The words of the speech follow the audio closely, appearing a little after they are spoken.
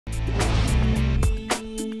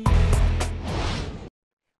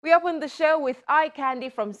We open the show with eye candy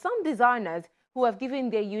from some designers who have given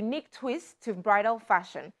their unique twist to bridal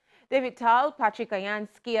fashion. David Tlale, Patrick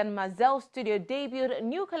Ayansky and Mazelle Studio debuted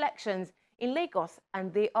new collections in Lagos,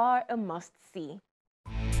 and they are a must-see.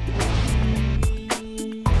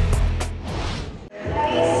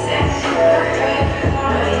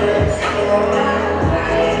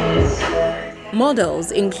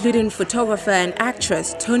 Models, including photographer and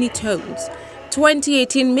actress Tony Tones,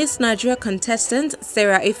 2018 Miss Nigeria contestant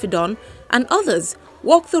Sarah Ifidon, and others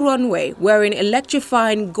walk the runway wearing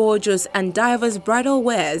electrifying, gorgeous and diverse bridal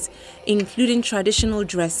wares, including traditional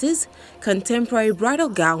dresses, contemporary bridal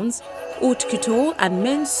gowns, haute couture and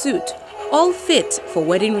men's suit, all fit for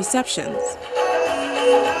wedding receptions.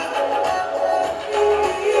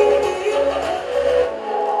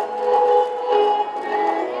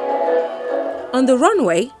 On the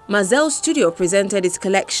runway, Mazelle Studio presented its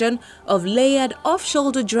collection of layered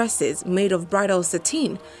off-shoulder dresses made of bridal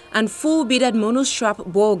sateen and full beaded monostrap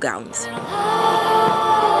ball gowns.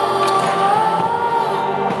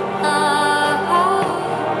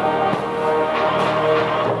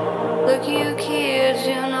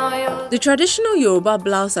 The traditional Yoruba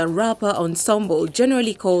blouse and wrapper ensemble,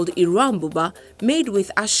 generally called Irambuba, made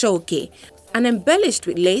with ashoke and embellished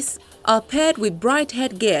with lace, are paired with bright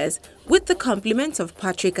headgears with the compliments of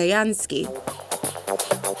Patrick Ayansky.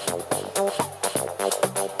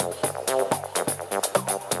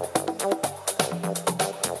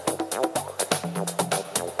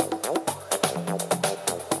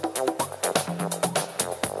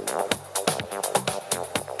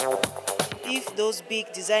 If those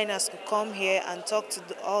big designers could come here and talk to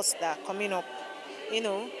us that are coming up,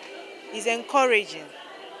 it's encouraging,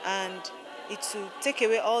 and it will take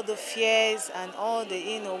away all the fears and all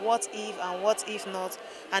the, what if and what if not,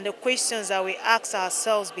 and the questions that we ask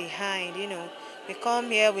ourselves behind, We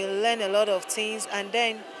come here, we learn a lot of things, and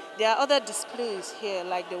then there are other displays here,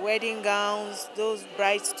 like the wedding gowns, those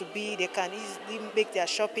brides-to-be, they can easily make their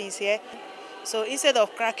shoppings here. So instead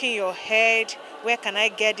of cracking your head, where can I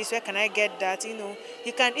get this, where can I get that,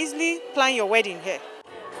 you can easily plan your wedding here.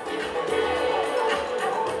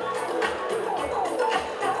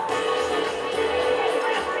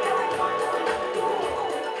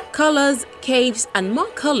 Colors, capes and more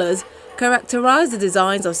colors characterize the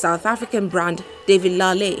designs of South African brand David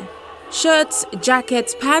Tlale. Shirts,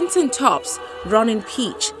 jackets, pants and tops run in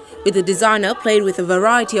peach, with the designer played with a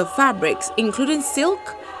variety of fabrics including silk,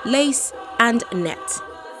 lace and net.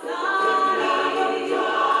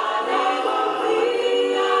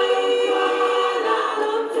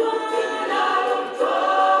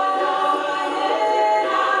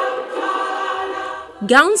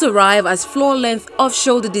 Gowns arrive as floor-length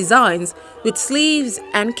off-shoulder designs with sleeves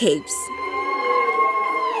and capes.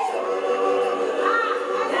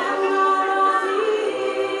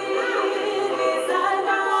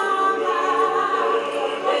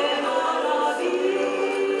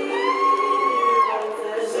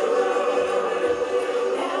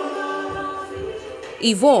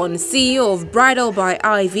 Yvonne, CEO of Bridal by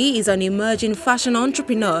Ivy, is an emerging fashion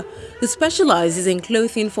entrepreneur who specializes in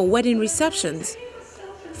clothing for wedding receptions.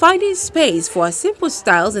 Finding space for our simple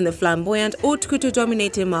styles in the flamboyant haute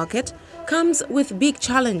couture-dominated market comes with big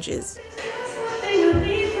challenges.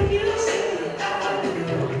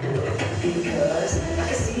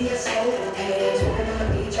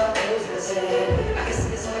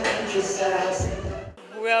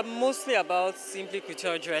 We are mostly about simply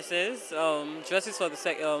couture dresses, dresses for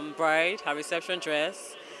the bride, her reception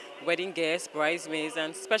dress, wedding guests, bridesmaids,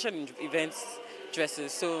 and special events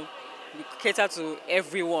dresses. So we cater to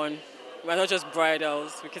everyone. We're not just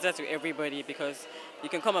bridals, we cater to everybody, because you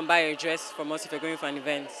can come and buy a dress from us if you're going for an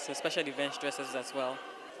event, so special event dresses as well.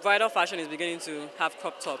 Bridal fashion is beginning to have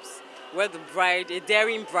crop tops, where the bride, a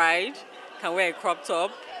daring bride, can wear a crop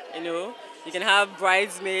top, You can have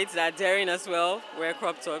bridesmaids that are daring as well, wear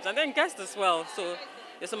crop tops, and then guests as well. So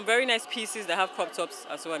there's some very nice pieces that have crop tops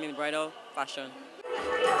as well in bridal fashion.